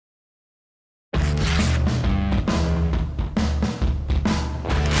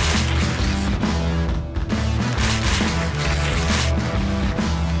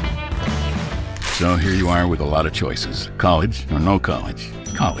So here you are with a lot of choices. College or no college?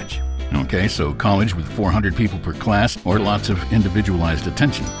 College. Okay, so college with 400 people per class or lots of individualized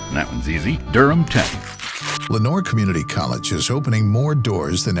attention. That one's easy. Durham Tech. Lenore Community College is opening more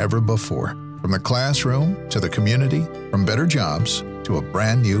doors than ever before. From the classroom to the community, from better jobs to a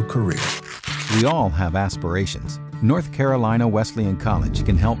brand new career. We all have aspirations. North Carolina Wesleyan College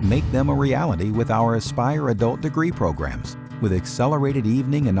can help make them a reality with our Aspire Adult Degree programs. With accelerated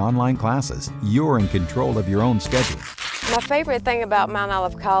evening and online classes, you're in control of your own schedule. My favorite thing about Mount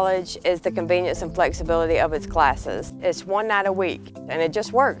Olive College is the convenience and flexibility of its classes. It's one night a week, and it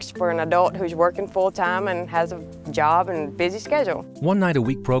just works for an adult who's working full-time and has a job and busy schedule. One night a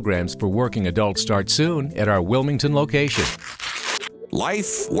week programs for working adults start soon at our Wilmington location.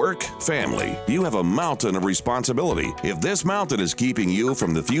 Life, work, family. You have a mountain of responsibility. If this mountain is keeping you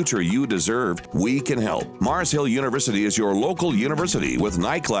from the future you deserve, we can help. Mars Hill University is your local university with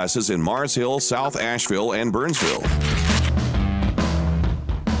night classes in Mars Hill, South Asheville, and Burnsville.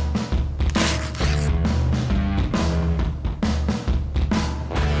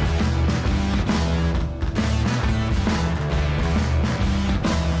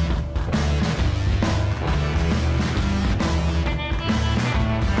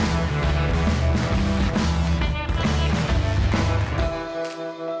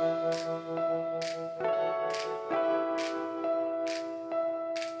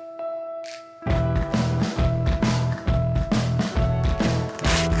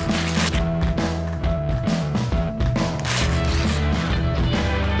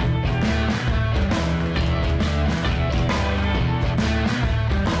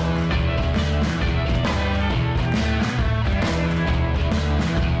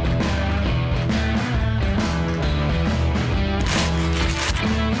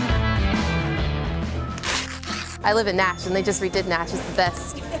 I live in Nash, and they just redid Nash. It's the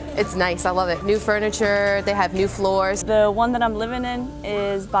best. It's nice. I love it. New furniture. They have new floors. The one that I'm living in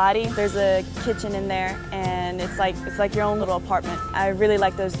is Body. There's a kitchen in there, and it's like your own little apartment. I really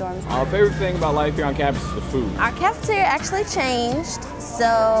like those dorms. Our favorite thing about life here on campus is the food. Our cafeteria actually changed,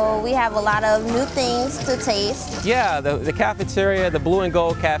 so we have a lot of new things to taste. Yeah, the cafeteria, the Blue and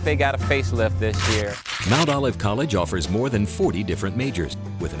Gold Cafe got a facelift this year. Mount Olive College offers more than 40 different majors,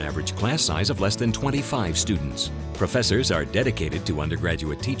 with an average class size of less than 25 students. Professors are dedicated to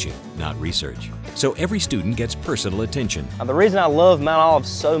undergraduate teaching, not research. So every student gets personal attention. The reason I love Mount Olive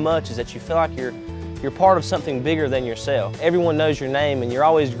so much is that you feel like you're part of something bigger than yourself. Everyone knows your name, and you're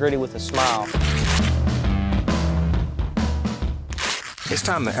always greeted with a smile. It's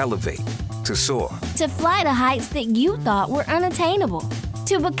time to elevate, to soar. To fly to heights that you thought were unattainable.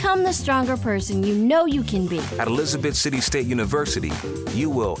 To become the stronger person you know you can be. At Elizabeth City State University, you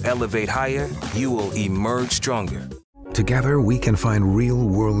will elevate higher, you will emerge stronger. Together, we can find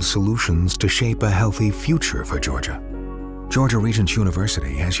real-world solutions to shape a healthy future for Georgia. Georgia Regents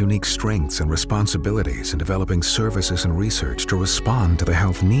University has unique strengths and responsibilities in developing services and research to respond to the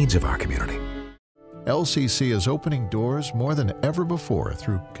health needs of our community. LCC is opening doors more than ever before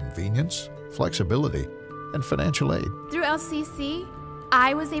through convenience, flexibility, and financial aid. Through LCC,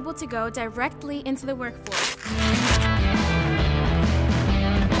 I was able to go directly into the workforce.